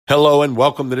Hello and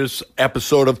welcome to this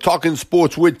episode of Talking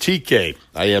Sports with TK.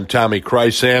 I am Tommy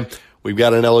Chrysan. We've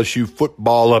got an LSU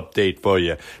football update for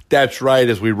you. That's right,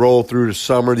 as we roll through the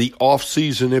summer, the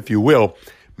off-season, if you will,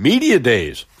 media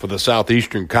days for the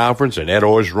Southeastern Conference and Ed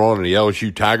Orgeron and the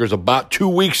LSU Tigers about 2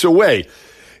 weeks away.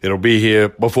 It'll be here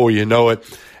before you know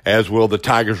it, as will the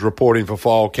Tigers reporting for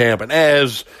fall camp. And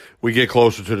as we get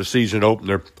closer to the season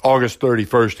opener, August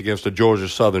 31st against the Georgia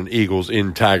Southern Eagles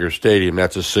in Tiger Stadium.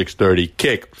 That's a 6:30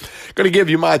 kick. Going to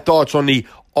give you my thoughts on the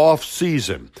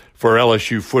off-season for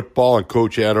LSU football and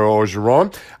Coach Ed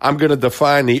Orgeron. I'm going to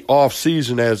define the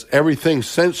off-season as everything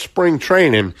since spring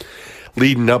training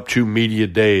leading up to media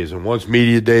days. And once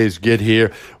media days get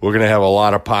here, we're going to have a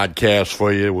lot of podcasts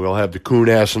for you. We'll have the Coon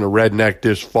Ass and the Redneck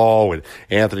this fall with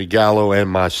Anthony Gallo and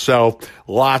myself.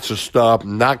 Lots of stuff.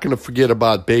 Not going to forget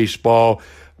about baseball.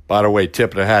 By the way,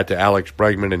 tip of the hat to Alex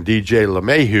Bregman and DJ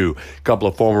LeMahieu, a couple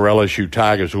of former LSU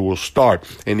Tigers who will start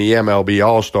in the MLB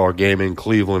All-Star game in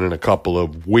Cleveland in a couple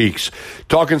of weeks.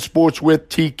 Talking Sports with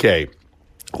TK.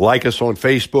 Like us on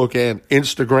Facebook and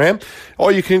Instagram,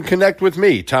 or you can connect with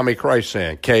me, Tommy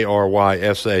Chrysan,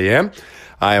 Krysan.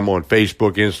 I am on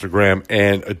Facebook, Instagram,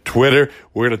 and Twitter.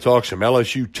 We're going to talk some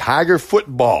LSU Tiger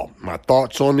football. My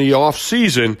thoughts on the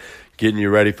off-season, getting you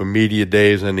ready for media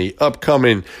days and the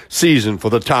upcoming season for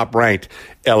the top-ranked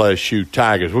LSU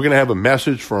Tigers. We're going to have a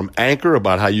message from Anchor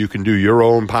about how you can do your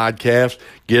own podcast,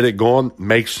 get it going,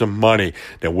 make some money.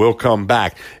 Then we'll come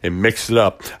back and mix it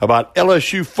up about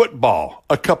LSU football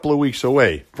a couple of weeks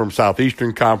away from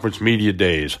Southeastern Conference Media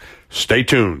Days. Stay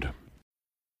tuned.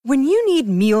 When you need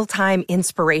mealtime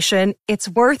inspiration, it's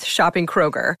worth shopping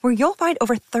Kroger, where you'll find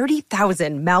over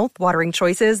 30,000 mouth-watering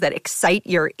choices that excite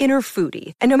your inner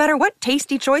foodie. And no matter what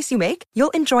tasty choice you make,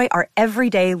 you'll enjoy our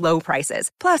everyday low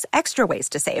prices, plus extra ways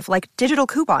to save, like digital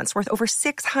coupons worth over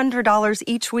 $600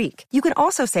 each week. You can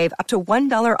also save up to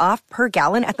 $1 off per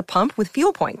gallon at the pump with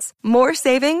fuel points. More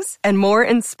savings and more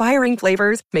inspiring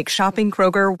flavors make shopping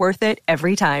Kroger worth it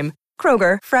every time.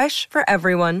 Kroger, fresh for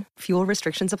everyone. Fuel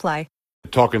restrictions apply.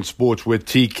 Talking Sports with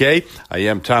TK. I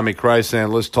am Tommy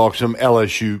Chrysan. Let's talk some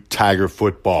LSU Tiger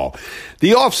football.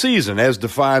 The offseason, as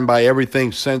defined by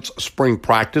everything since spring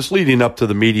practice leading up to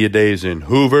the media days in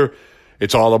Hoover,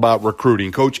 it's all about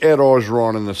recruiting. Coach Ed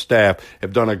Orgeron and the staff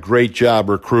have done a great job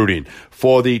recruiting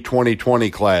for the 2020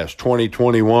 class,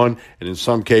 2021, and in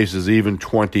some cases even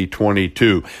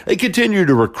 2022. They continue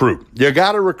to recruit. You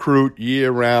got to recruit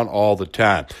year-round all the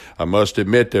time. I must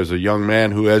admit there's a young man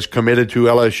who has committed to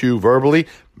LSU verbally,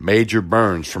 Major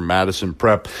Burns from Madison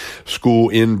Prep School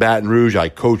in Baton Rouge. I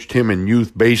coached him in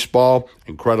youth baseball.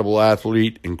 Incredible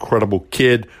athlete, incredible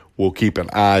kid. We'll keep an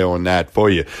eye on that for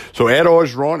you. So Ed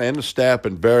Orgeron and the staff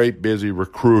been very busy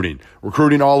recruiting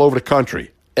all over the country.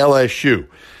 LSU,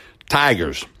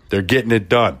 Tigers, they're getting it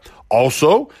done.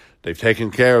 Also, they've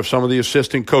taken care of some of the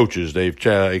assistant coaches. They've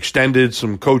extended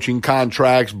some coaching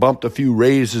contracts, bumped a few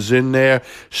raises in there.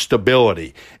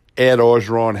 Stability. Ed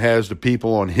Orgeron has the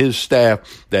people on his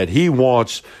staff that he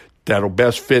wants that'll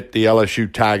best fit the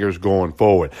LSU Tigers going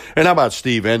forward. And how about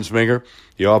Steve Ensminger,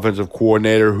 the offensive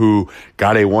coordinator who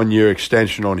got a one-year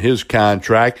extension on his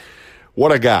contract?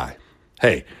 What a guy.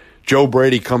 Hey, Joe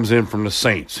Brady comes in from the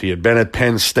Saints. He had been at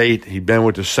Penn State. He'd been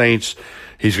with the Saints.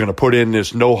 He's going to put in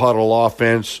this no-huddle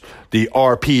offense, the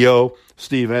RPO.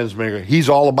 Steve Ensminger, he's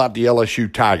all about the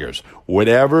LSU Tigers.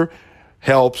 Whatever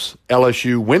helps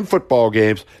LSU win football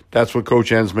games, that's what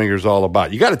Coach Ensminger's all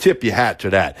about. You got to tip your hat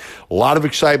to that. A lot of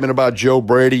excitement about Joe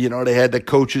Brady. You know, they had the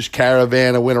coaches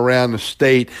caravan that went around the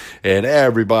state, and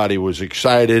everybody was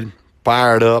excited,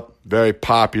 fired up, very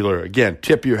popular. Again,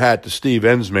 tip your hat to Steve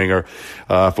Ensminger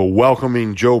for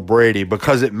welcoming Joe Brady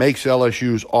because it makes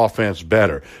LSU's offense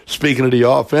better. Speaking of the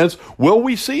offense, will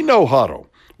we see no huddle?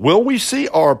 Will we see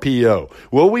RPO?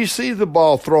 Will we see the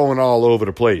ball throwing all over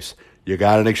the place? You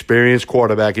got an experienced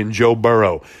quarterback in Joe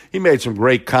Burrow. He made some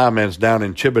great comments down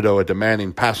in Thibodaux at the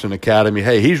Manning Passing Academy.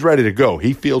 Hey, he's ready to go.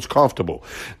 He feels comfortable.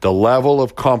 The level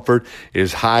of comfort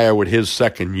is higher with his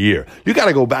second year. You got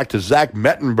to go back to Zach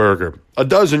Mettenberger a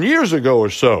dozen years ago or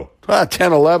so.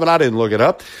 10, 11, I didn't look it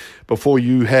up. Before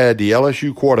you had the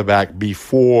LSU quarterback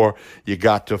before you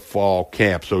got to fall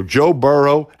camp. So Joe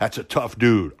Burrow, that's a tough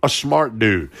dude, a smart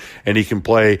dude, and he can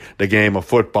play the game of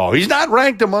football. He's not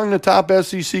ranked among the top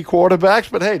SEC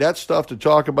quarterbacks, but hey, that's stuff to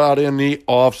talk about in the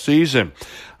offseason.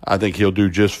 I think he'll do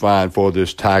just fine for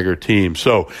this Tiger team.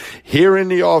 So here in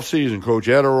the offseason, Coach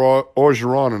Ed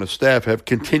Orgeron and the staff have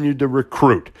continued to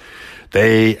recruit.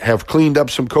 They have cleaned up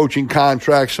some coaching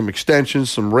contracts, some extensions,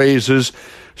 some raises.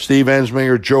 Steve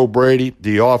Ensminger, Joe Brady,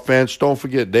 the offense. Don't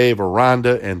forget Dave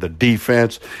Aranda and the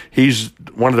defense. He's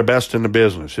one of the best in the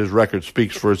business. His record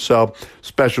speaks for itself.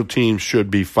 Special teams should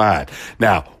be fine.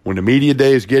 Now, when the media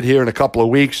days get here in a couple of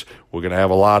weeks, we're going to have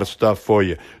a lot of stuff for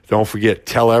you. Don't forget,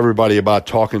 tell everybody about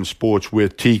Talking Sports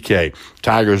with TK.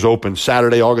 Tigers open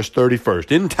Saturday, August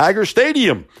 31st in Tiger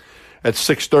Stadium. At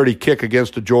 6:30 kick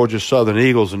against the Georgia Southern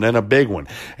Eagles, and then a big one,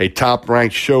 a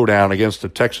top-ranked showdown against the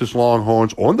Texas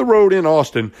Longhorns on the road in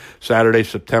Austin, Saturday,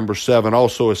 September 7,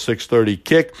 also a 6:30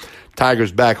 kick.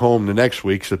 Tigers back home the next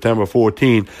week, September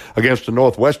 14, against the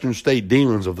Northwestern State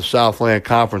Demons of the Southland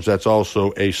Conference. That's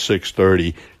also a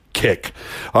 6:30 kick.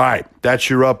 All right,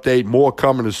 that's your update. More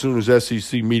coming as soon as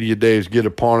SEC Media Days get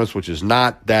upon us, which is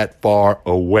not that far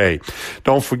away.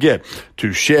 Don't forget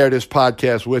to share this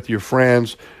podcast with your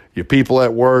friends, your people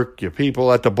at work, your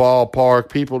people at the ballpark,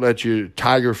 people that you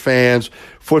Tiger fans,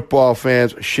 football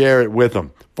fans, share it with them.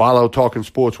 Follow Talking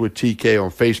Sports with TK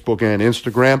on Facebook and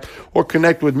Instagram, or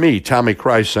connect with me, Tommy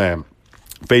Krysan,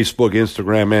 Facebook,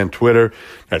 Instagram, and Twitter.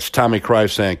 That's Tommy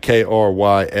Krysan,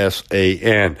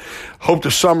 Krysan. Hope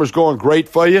the summer's going great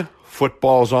for you.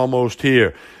 Football's almost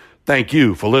here. Thank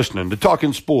you for listening to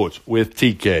Talking Sports with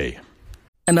TK.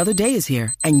 Another day is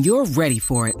here, and you're ready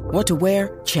for it. What to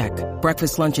wear? Check.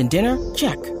 Breakfast, lunch, and dinner?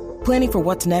 Check. Planning for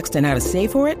what's next and how to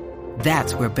save for it?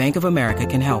 That's where Bank of America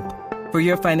can help. For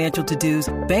your financial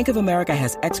to-dos, Bank of America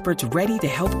has experts ready to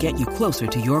help get you closer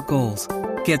to your goals.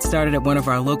 Get started at one of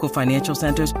our local financial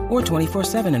centers or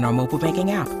 24/7 in our mobile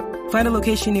banking app. Find a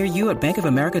location near you at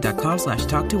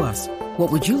bankofamerica.com/talktous.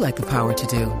 What would you like the power to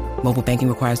do? Mobile banking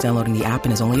requires downloading the app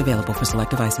and is only available for select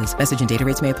devices. Message and data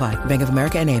rates may apply. Bank of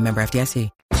America NA, member FDIC.